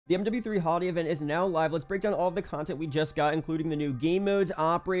The MW3 holiday event is now live. Let's break down all of the content we just got, including the new game modes,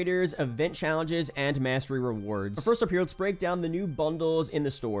 operators, event challenges, and mastery rewards. But first up here, let's break down the new bundles in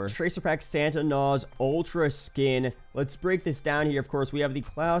the store. Tracer Pack Santa Claus Ultra Skin. Let's break this down here. Of course, we have the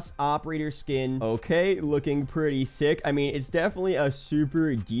Klaus Operator skin. Okay, looking pretty sick. I mean, it's definitely a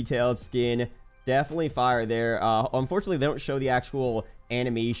super detailed skin. Definitely fire there. Unfortunately, they don't show the actual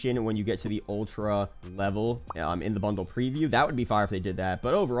animation when you get to the ultra level in the bundle preview. That would be fire if they did that.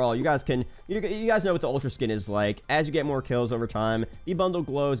 But overall, you guys know what the ultra skin is like. As you get more kills over time, the bundle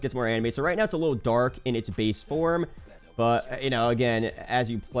glows, gets more animated. So right now it's a little dark in its base form, but you know, again,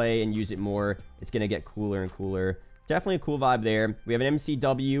 as you play and use it more, it's gonna get cooler and cooler. Definitely a cool vibe there. We have an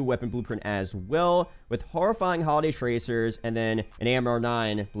MCW weapon blueprint as well, with horrifying holiday tracers, and then an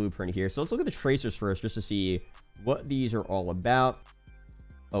AMR9 blueprint here. So let's look at the tracers first, just to see what these are all about.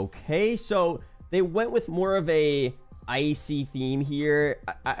 Okay, so they went with more of a icy theme here.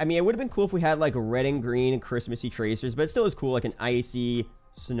 I mean, it would have been cool if we had like red and green Christmassy tracers, but it still is cool, like an icy,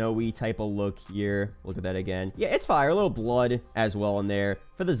 snowy type of look here. Look at that again. Yeah, it's fire. A little blood as well in there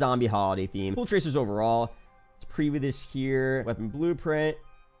for the zombie holiday theme. Cool tracers overall. Let's preview this here. Weapon blueprint.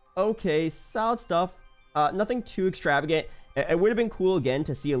 Okay, solid stuff. Nothing too extravagant. It would have been cool, again,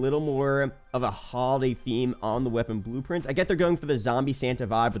 to see a little more of a holiday theme on the weapon blueprints. I get they're going for the zombie Santa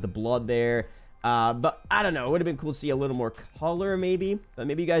vibe with the blood there. But I don't know. It would have been cool to see a little more color, maybe. But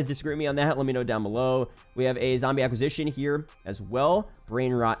maybe you guys disagree with me on that. Let me know down below. We have a zombie acquisition here as well.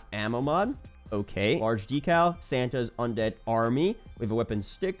 Brain Rot Ammo mod. Okay. Large decal. Santa's Undead Army. We have a weapon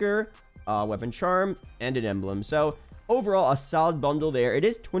sticker, weapon charm, and an emblem. So overall, a solid bundle there. It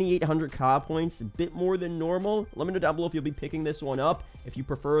is 2,800 COD points, a bit more than normal. Let me know down below if you'll be picking this one up, if you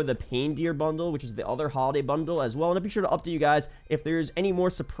prefer the Pain Deer bundle, which is the other holiday bundle as well. And I'll be sure to update you guys if there's any more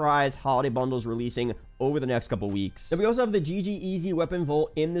surprise holiday bundles releasing over the next couple weeks. And we also have the GG Easy Weapon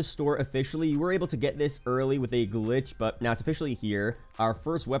Vault in the store officially. You were able to get this early with a glitch, but now it's officially here. Our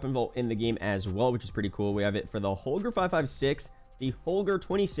first weapon vault in the game as well, which is pretty cool. We have it for the Holger 556, the Holger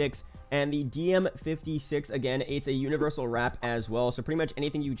 26, and the DM56. Again, it's a universal wrap as well, so pretty much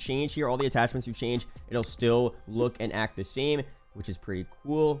anything you change here, all the attachments you change, it'll still look and act the same, which is pretty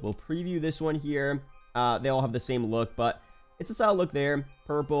cool. We'll preview this one here. They all have the same look, but it's a solid look there.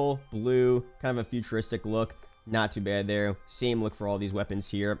 Purple, blue, kind of a futuristic look. Not too bad there. Same look for all these weapons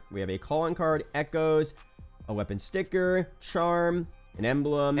here. We have a calling card, echoes, a weapon sticker, charm, an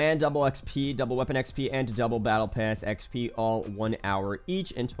emblem, and double XP, double weapon XP, and double battle pass XP, all 1 hour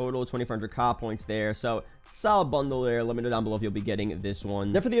each. In total, 2,400 COD points there. So solid bundle there. Let me know down below if you'll be getting this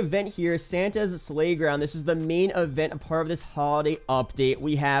one. Now for the event here, Santa's Sleigh Ground. This is the main event, a part of this holiday update.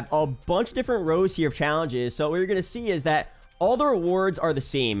 We have a bunch of different rows here of challenges. So what you're going to see is that all the rewards are the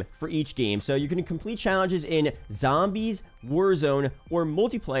same for each game. So you can complete challenges in Zombies, Warzone, or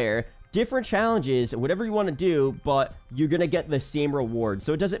multiplayer. Different challenges, whatever you want to do, but you're going to get the same reward.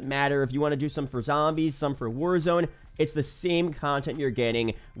 So it doesn't matter if you want to do some for Zombies, some for Warzone. It's the same content you're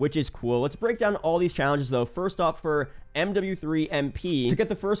getting, which is cool. Let's break down all these challenges, though. First off, for MW3 MP, to get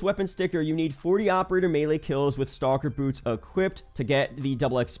the first weapon sticker, you need 40 operator melee kills with Stalker Boots equipped. To get the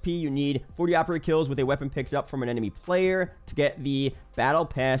double XP, you need 40 operator kills with a weapon picked up from an enemy player. To get the Battle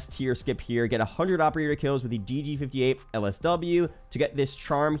Pass tier skip here, get 100 operator kills with the DG58 LSW. To get this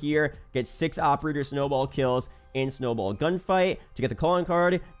charm here, get 6 operator snowball kills in Snowball Gunfight. To get the calling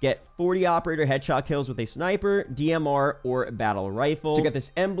card, get 40 operator headshot kills with a sniper, DMR, or battle rifle. To get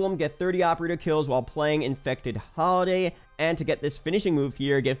this emblem, get 30 operator kills while playing Infected Holiday. And to get this finishing move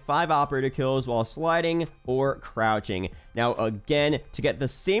here, get 5 operator kills while sliding or crouching. Now, again, to get the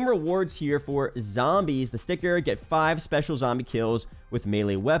same rewards here for Zombies, the sticker, get 5 special zombie kills with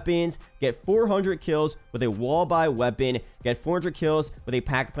melee weapons, get 400 kills with a wall-by weapon, get 400 kills with a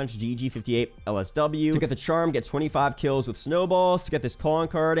Pack-Punch DG58 LSW. To get the charm, get 25 kills with snowballs. To get this calling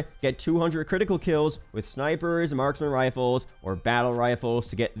card, get 200 critical kills with snipers, marksman rifles, or battle rifles.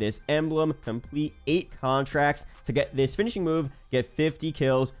 To get this emblem, complete 8 contracts. To get this finishing move, get 50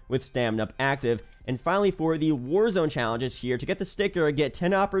 kills with stamina up active. And finally, for the Warzone challenges here, to get the sticker, get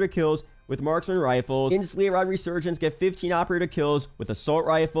 10 operator kills with marksman rifles. In Sleigh Ride Resurgence, get 15 operator kills with assault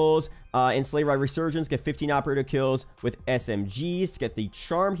rifles. In Sleigh Ride Resurgence, get 15 operator kills with SMGs. To get the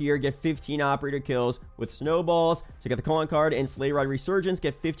charm here, get 15 operator kills with snowballs. To get the calling card in Sleigh Ride Resurgence,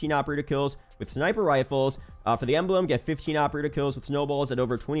 get 15 operator kills with sniper rifles. For the emblem, get 15 operator kills with snowballs at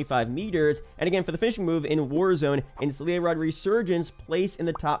over 25 meters. And again, for the finishing move in Warzone, in Sleigh Ride Resurgence, place in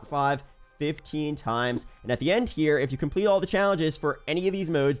the top 5 15 times. And at the end here, if you complete all the challenges for any of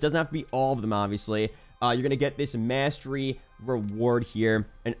these modes, doesn't have to be all of them, obviously, you're going to get this mastery reward here.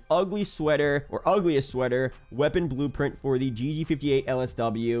 An ugly sweater, or ugliest sweater, weapon blueprint for the GG58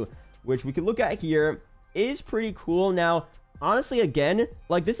 LSW, which we can look at here. Is pretty cool. Now, honestly, again,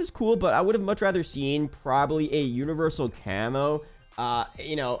 like, this is cool, but I would have much rather seen probably a universal camo.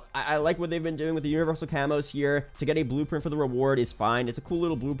 You know, I like what they've been doing with the universal camos here. To get a blueprint for the reward is fine. It's a cool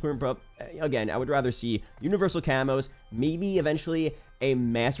little blueprint, but again, I would rather see universal camos, maybe eventually a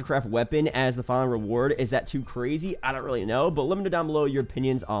mastercraft weapon as the final reward. Is that too crazy? I don't really know, but let me know down below your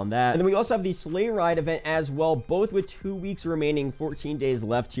opinions on that. And then we also have the sleigh ride event as well, both with 2 weeks remaining, 14 days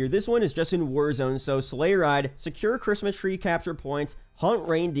left here. This one is just in Warzone, so sleigh ride, secure Christmas tree capture points, hunt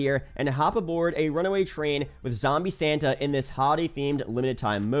reindeer, and hop aboard a runaway train with Zombie Santa in this holiday-themed limited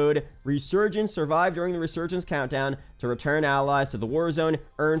time mode. Resurgence, survive during the Resurgence countdown to return allies to the war zone,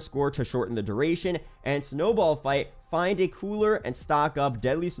 earn score to shorten the duration, and snowball fight, find a cooler and stock up.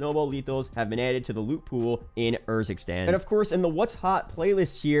 Deadly snowball lethals have been added to the loot pool in Urzikstan. And of course, in the What's Hot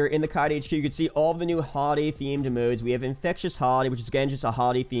playlist here in the COD HQ, you can see all of the new holiday-themed modes. We have Infectious Holiday, which is again just a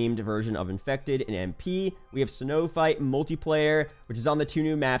holiday-themed version of Infected and MP. We have Snow Fight Multiplayer, which is on the 2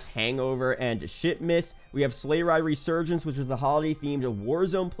 new maps, Hangover and Shipmiss. We have Sleigh Ride Resurgence, which is the holiday-themed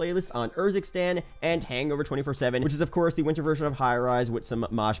Warzone playlist on Urzikstan, and Hangover 24/7, which is, of course, the winter version of High Rise with some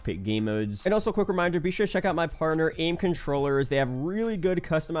Mosh Pit game modes. And also, a quick reminder, be sure to check out my partner, Aim Controllers. They have really good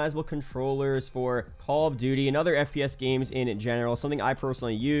customizable controllers for Call of Duty and other FPS games in general, something I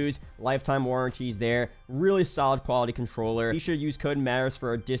personally use. Lifetime warranties there. Really solid quality controller. Be sure to use code MATTERS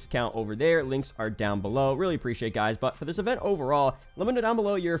for a discount over there. Links are down below. Really appreciate it, guys. But for this event overall, let me know down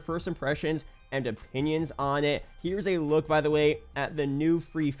below your first impressions and opinions on it. Here's a look, by the way, at the new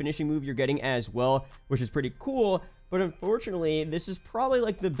free finishing move you're getting as well, which is pretty cool. But unfortunately, this is probably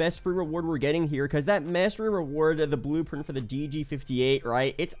like the best free reward we're getting here, because that mastery reward, the blueprint for the DG58,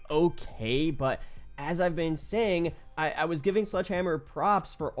 right? It's okay, but as I've been saying, I was giving Sledgehammer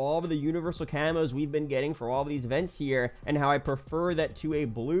props for all of the universal camos we've been getting for all of these events here, and how I prefer that to a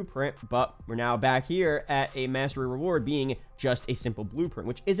blueprint, but we're now back here at a mastery reward being just a simple blueprint,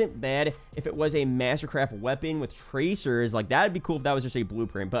 which isn't bad. If it was a mastercraft weapon with tracers, like, that'd be cool if that was just a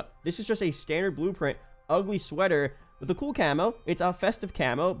blueprint, but this is just a standard blueprint, ugly sweater with a cool camo. It's a festive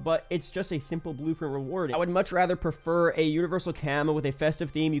camo, but it's just a simple blueprint reward. I would much rather prefer a universal camo with a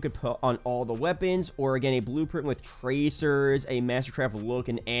festive theme you could put on all the weapons, or again, a blueprint with tracers, a mastercraft look,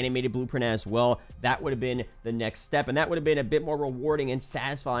 an animated blueprint as well. That would have been the next step, and that would have been a bit more rewarding and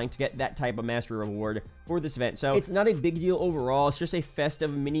satisfying to get that type of mastery reward for this event. So it's not a big deal overall. It's just a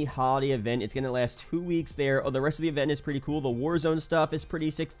festive mini holiday event. It's going to last 2 weeks there. Oh, the rest of the event is pretty cool. The Warzone stuff is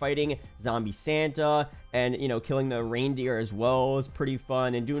pretty sick. Fighting Zombie Santa and, you know, killing the reindeer as well is pretty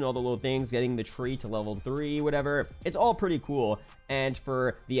fun, and doing all the little things, getting the tree to level 3, whatever. It's all pretty cool. And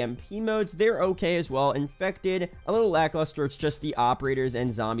for the MP modes, they're okay as well. Infected, a little lackluster. It's just the operators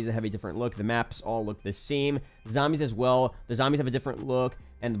and zombies that have a different look. The maps all look the same. Zombies as well. The zombies have a different look,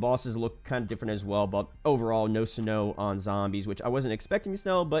 and the bosses look kind of different as well. But overall, no snow on zombies, which I wasn't expecting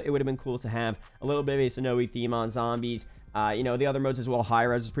snow, but it would have been cool to have a little bit of a snowy theme on zombies. You know, the other modes as well. High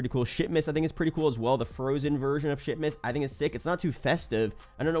Res is pretty cool. Shipmiss, I think, is pretty cool as well. The frozen version of Shipmiss, I think, is sick. It's not too festive.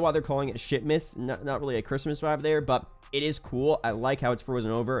 I don't know why they're calling it Shipmiss. Not really a Christmas vibe there, but it is cool. I like how it's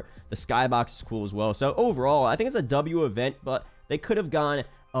frozen over. The skybox is cool as well. So overall, I think it's a W event, but they could have gone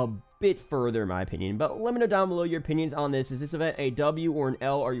a bit further, in my opinion. But let me know down below your opinions on this. Is this event a W or an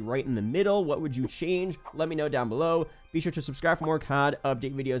L? Are you right in the middle? What would you change? Let me know down below. Be sure to subscribe for more COD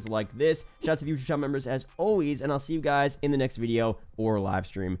update videos like this. Shout out to the YouTube channel members as always, and I'll see you guys in the next video or live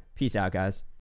stream. Peace out, guys.